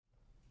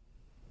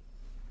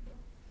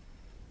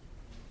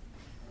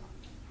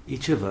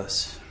Each of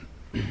us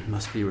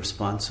must be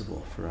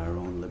responsible for our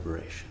own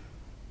liberation.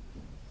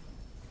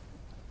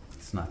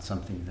 It's not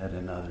something that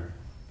another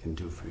can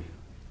do for you.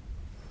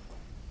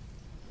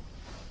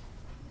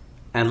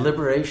 And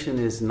liberation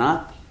is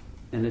not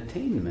an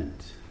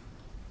attainment.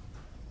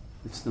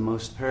 It's the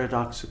most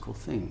paradoxical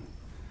thing.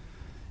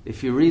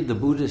 If you read the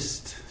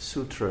Buddhist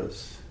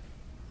sutras,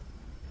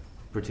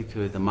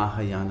 particularly the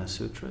Mahayana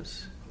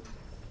sutras,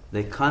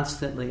 they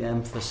constantly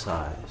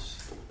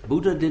emphasize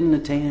Buddha didn't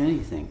attain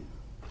anything.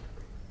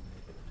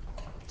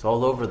 It's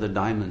all over the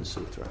Diamond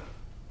Sutra.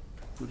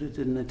 Buddha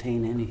didn't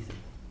attain anything.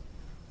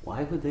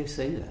 Why would they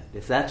say that?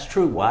 If that's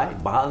true, why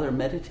bother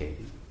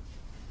meditating?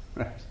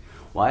 Right?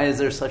 Why is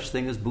there such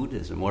thing as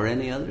Buddhism or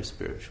any other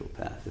spiritual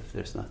path if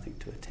there's nothing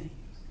to attain?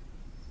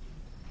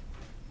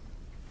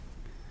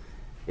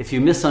 If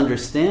you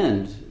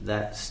misunderstand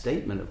that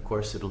statement, of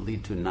course, it'll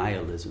lead to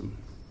nihilism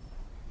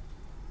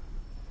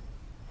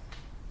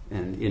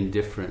and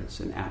indifference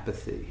and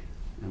apathy.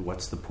 And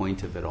what's the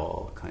point of it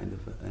all, kind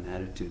of an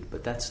attitude.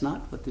 But that's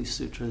not what these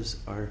sutras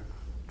are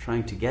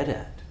trying to get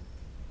at.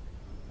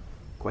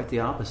 Quite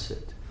the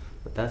opposite.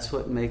 But that's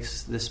what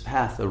makes this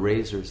path a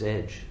razor's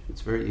edge.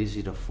 It's very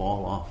easy to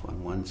fall off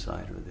on one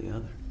side or the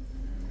other.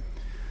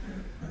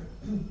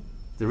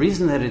 The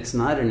reason that it's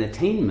not an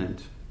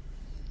attainment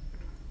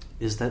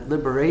is that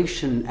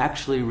liberation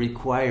actually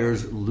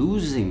requires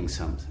losing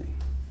something.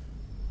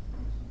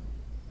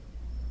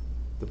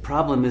 The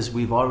problem is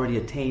we've already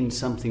attained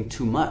something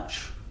too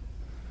much.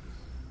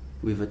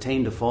 We've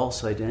attained a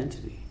false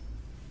identity.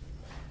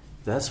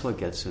 That's what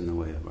gets in the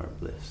way of our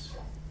bliss.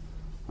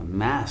 A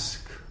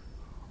mask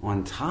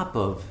on top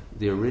of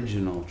the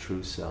original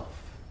true self.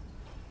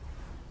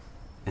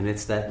 And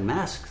it's that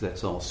mask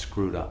that's all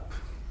screwed up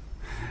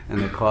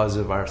and the cause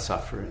of our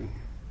suffering.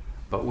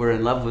 But we're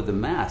in love with the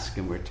mask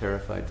and we're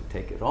terrified to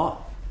take it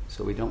off.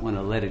 So we don't want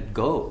to let it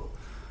go.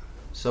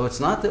 So it's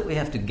not that we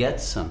have to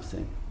get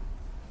something,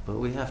 but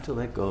we have to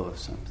let go of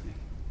something.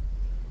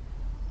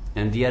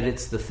 And yet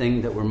it's the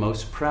thing that we're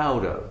most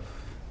proud of,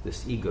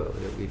 this ego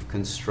that we've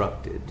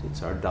constructed.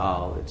 It's our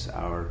doll, it's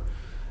our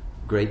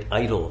great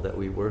idol that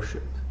we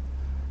worship.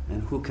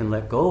 And who can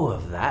let go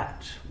of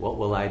that? What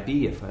will I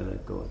be if I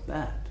let go of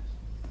that?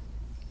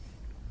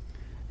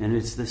 And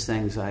it's this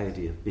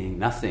anxiety of being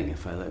nothing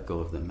if I let go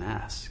of the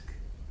mask.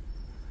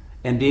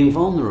 And being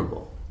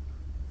vulnerable.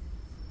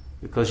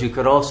 Because you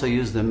could also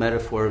use the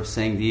metaphor of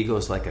saying the ego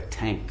is like a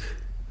tank.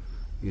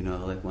 You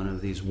know, like one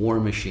of these war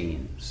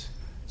machines.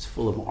 It's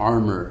full of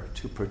armor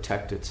to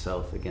protect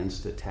itself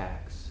against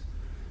attacks.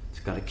 It's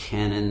got a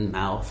cannon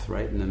mouth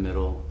right in the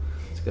middle.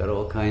 It's got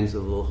all kinds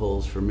of little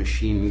holes for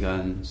machine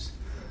guns.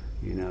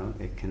 You know,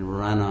 it can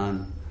run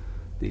on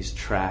these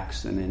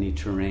tracks in any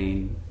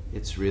terrain.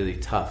 It's really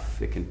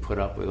tough. It can put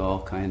up with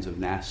all kinds of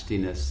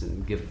nastiness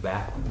and give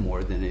back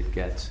more than it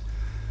gets.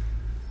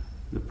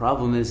 The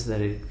problem is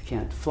that it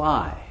can't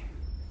fly.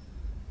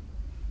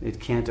 It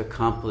can't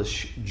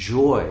accomplish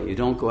joy. You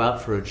don't go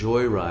out for a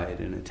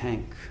joyride in a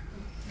tank.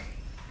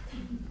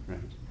 Right?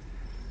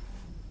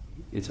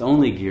 It's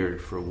only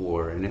geared for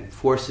war, and it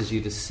forces you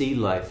to see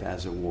life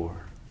as a war.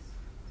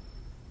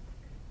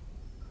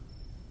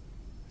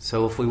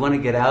 So if we want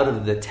to get out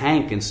of the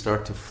tank and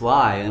start to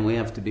fly, then we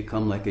have to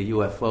become like a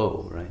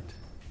UFO, right?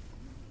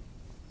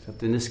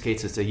 Except in this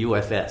case it's a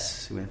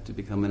UFS. We have to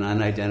become an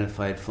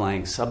unidentified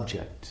flying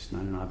subject,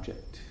 not an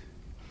object.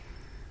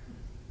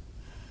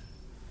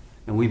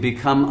 And we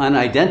become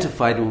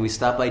unidentified when we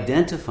stop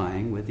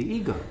identifying with the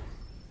ego.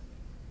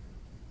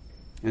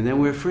 And then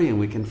we're free and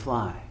we can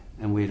fly.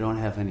 And we don't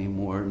have any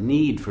more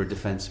need for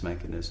defense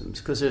mechanisms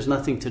because there's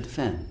nothing to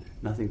defend,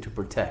 nothing to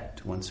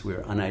protect once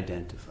we're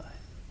unidentified.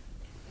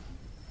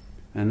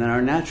 And then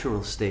our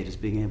natural state is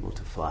being able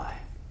to fly.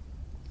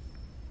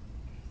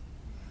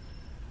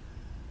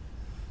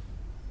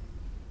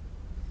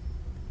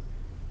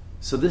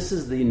 So this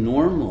is the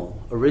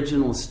normal,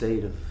 original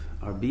state of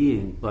our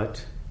being,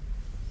 but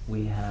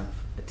we have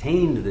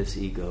attained this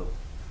ego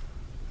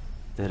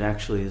that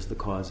actually is the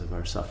cause of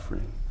our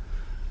suffering.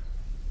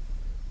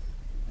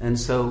 And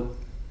so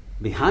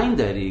behind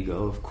that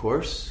ego, of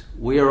course,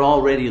 we are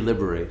already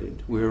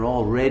liberated. We are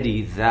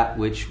already that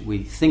which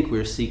we think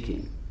we're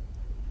seeking,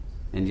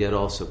 and yet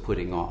also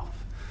putting off.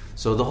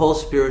 So the whole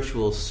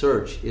spiritual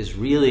search is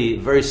really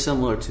very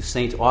similar to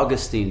St.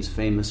 Augustine's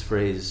famous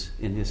phrase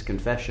in his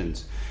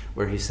Confessions,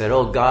 where he said,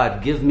 "Oh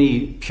God, give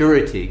me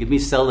purity, give me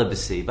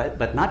celibacy,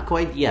 but not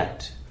quite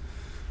yet."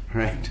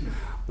 Right?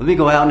 Let me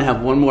go out and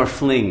have one more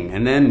fling,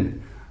 and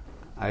then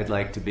I'd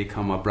like to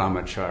become a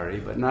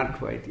brahmachari, but not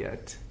quite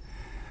yet.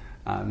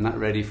 I'm not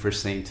ready for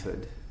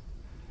sainthood.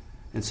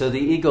 And so the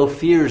ego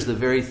fears the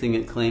very thing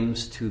it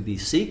claims to be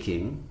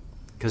seeking,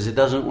 because it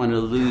doesn't want to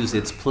lose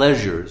its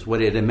pleasures,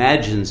 what it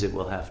imagines it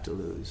will have to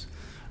lose.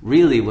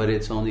 Really, what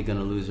it's only going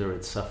to lose are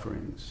its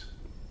sufferings.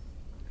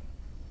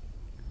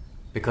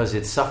 Because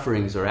its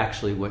sufferings are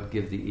actually what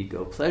give the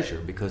ego pleasure,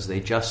 because they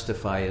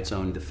justify its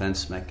own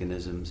defense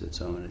mechanisms,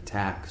 its own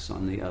attacks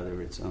on the other,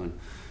 its own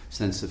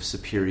sense of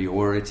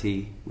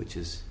superiority, which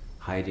is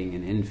hiding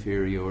in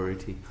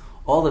inferiority.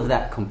 all of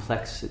that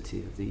complexity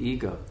of the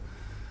ego.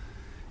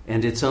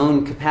 And its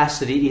own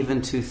capacity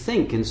even to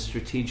think in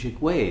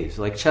strategic ways,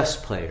 like chess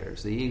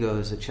players. The ego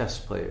is a chess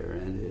player,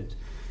 and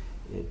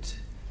it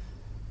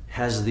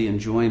has the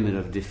enjoyment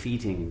of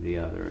defeating the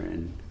other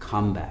in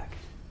combat.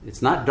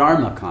 It's not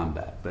Dharma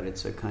combat, but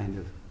it's a kind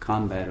of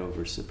combat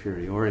over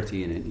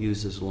superiority, and it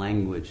uses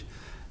language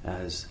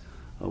as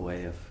a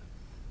way of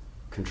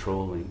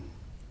controlling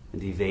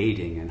and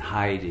evading and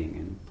hiding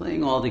and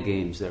playing all the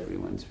games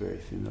everyone's very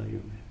familiar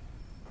with.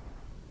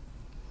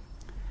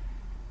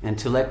 And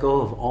to let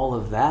go of all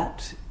of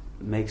that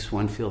makes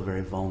one feel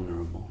very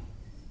vulnerable.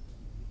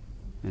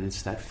 And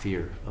it's that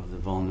fear of the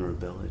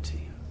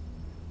vulnerability.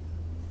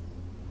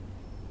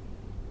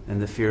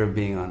 And the fear of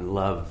being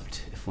unloved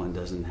if one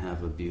doesn't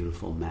have a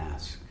beautiful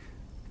mask.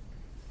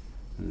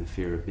 And the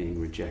fear of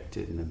being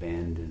rejected and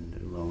abandoned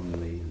and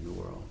lonely in the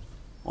world.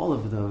 All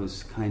of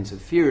those kinds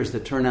of fears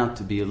that turn out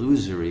to be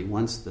illusory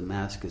once the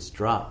mask is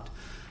dropped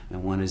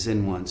and one is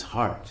in one's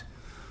heart.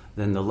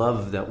 Then the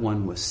love that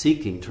one was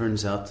seeking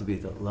turns out to be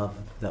the love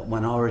that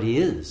one already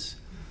is.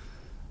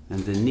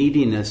 And the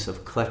neediness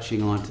of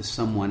clutching onto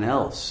someone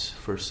else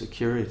for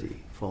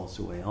security falls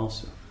away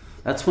also.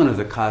 That's one of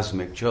the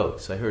cosmic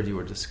jokes. I heard you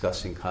were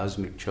discussing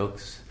cosmic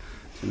jokes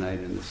tonight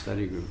in the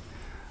study group.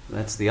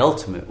 That's the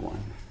ultimate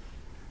one,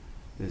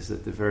 is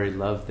that the very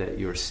love that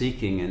you're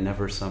seeking and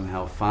never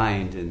somehow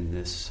find in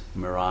this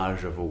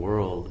mirage of a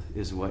world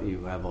is what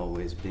you have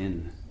always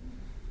been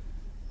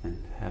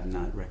and have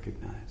not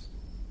recognized.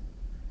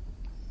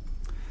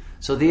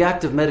 So the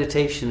act of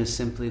meditation is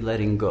simply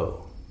letting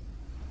go.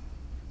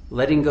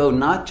 Letting go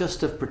not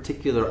just of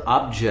particular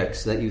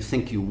objects that you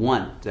think you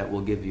want that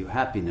will give you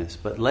happiness,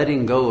 but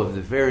letting go of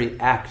the very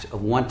act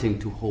of wanting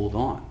to hold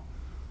on,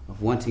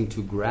 of wanting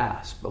to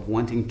grasp, of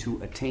wanting to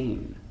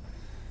attain.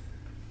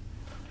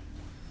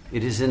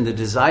 It is in the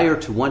desire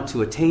to want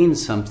to attain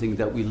something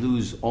that we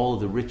lose all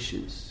the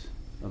riches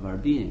of our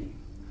being.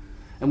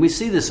 And we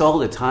see this all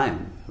the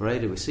time,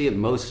 right? We see it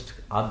most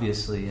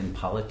obviously in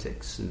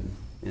politics and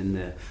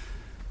in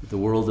the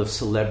world of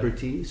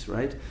celebrities,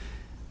 right?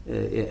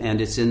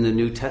 And it's in the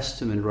New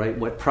Testament, right?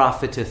 What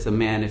profiteth a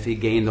man if he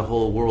gain the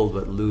whole world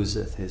but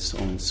loseth his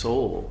own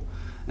soul?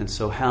 And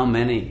so how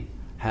many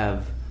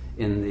have,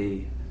 in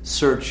the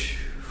search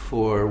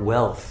for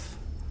wealth,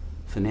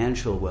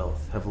 financial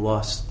wealth, have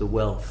lost the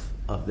wealth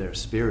of their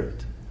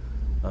spirit,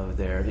 of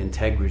their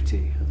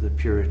integrity, of the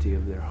purity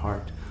of their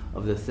heart,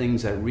 of the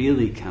things that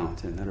really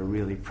count and that are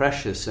really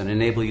precious and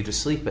enable you to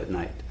sleep at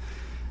night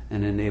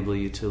and enable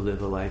you to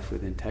live a life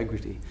with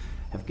integrity,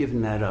 have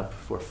given that up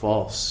for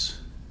false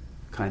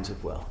kinds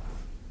of wealth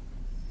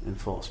and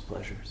false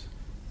pleasures.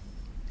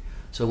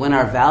 So when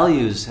our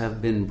values have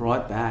been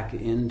brought back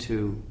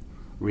into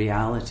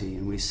reality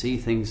and we see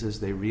things as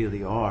they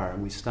really are,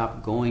 and we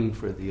stop going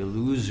for the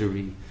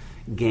illusory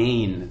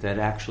gain that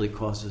actually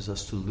causes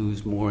us to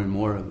lose more and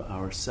more of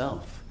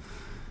ourself,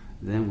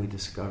 then we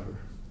discover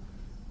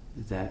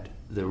that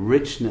the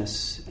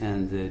richness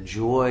and the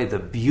joy, the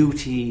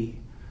beauty,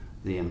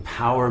 the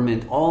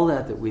empowerment, all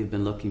that we've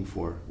been looking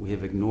for, we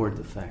have ignored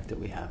the fact that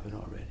we have it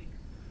already.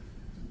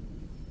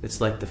 It's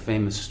like the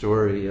famous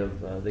story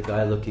of the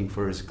guy looking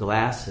for his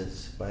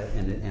glasses, right?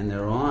 And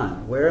they're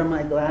on. Where are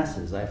my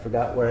glasses? I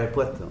forgot where I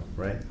put them,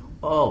 right?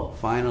 Oh,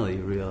 finally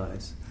you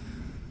realize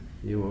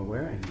you were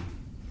wearing them.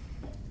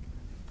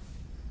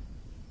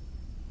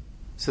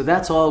 So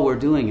that's all we're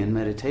doing in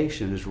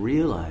meditation, is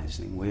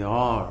realizing we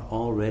are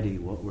already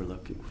what we're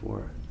looking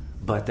for,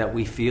 but that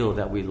we feel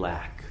that we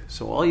lack.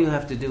 So all you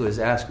have to do is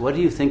ask, what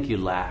do you think you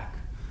lack?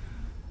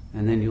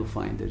 And then you'll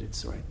find that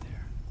it's right there.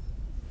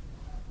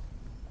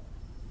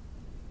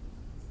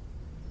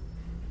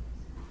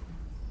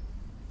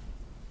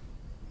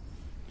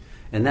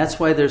 And that's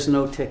why there's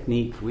no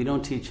technique. We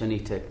don't teach any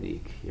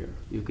technique here.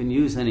 You can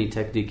use any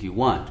technique you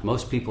want.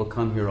 Most people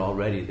come here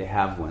already. They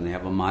have one. They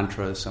have a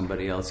mantra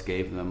somebody else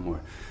gave them,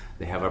 or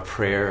they have a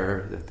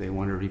prayer that they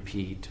want to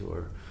repeat,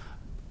 or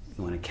they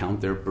want to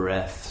count their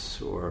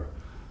breaths, or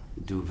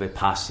do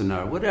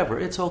vipassana, or whatever.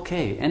 It's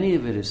okay. Any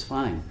of it is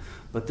fine.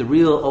 But the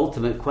real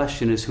ultimate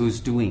question is who's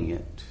doing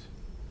it.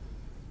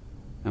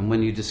 And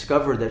when you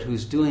discover that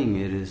who's doing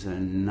it is a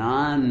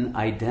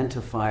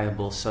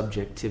non-identifiable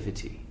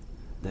subjectivity,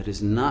 that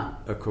is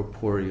not a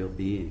corporeal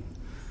being,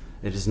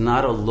 it is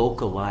not a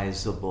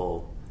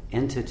localizable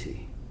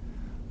entity,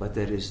 but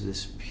that is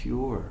this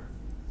pure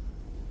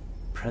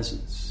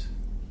presence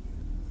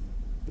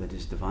that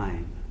is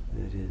divine,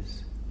 that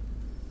is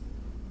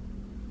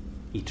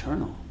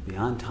eternal,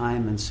 beyond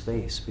time and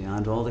space,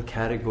 beyond all the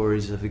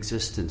categories of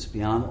existence,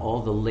 beyond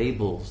all the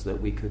labels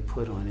that we could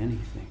put on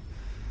anything,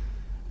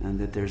 and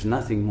that there's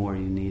nothing more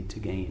you need to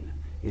gain.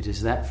 It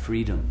is that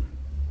freedom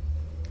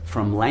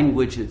from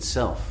language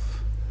itself,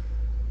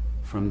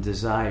 from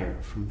desire,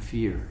 from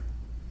fear,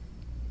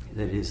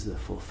 that is the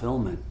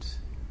fulfillment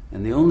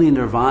and the only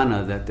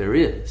nirvana that there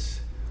is,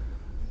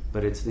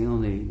 but it's the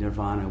only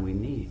nirvana we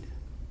need.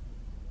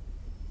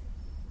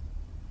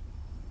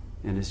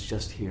 And it's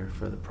just here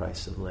for the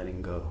price of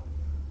letting go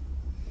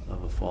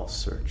of a false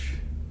search.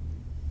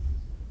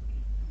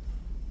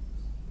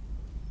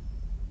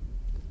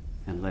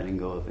 and letting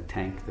go of a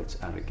tank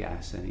that's out of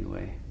gas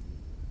anyway.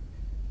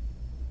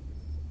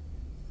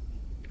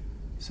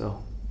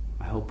 So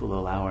I hope we'll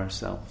allow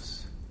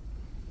ourselves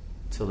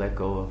to let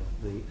go of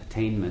the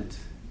attainment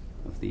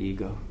of the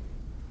ego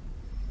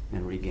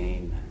and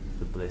regain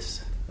the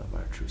bliss of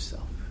our true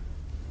self.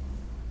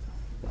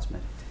 Let's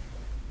meditate.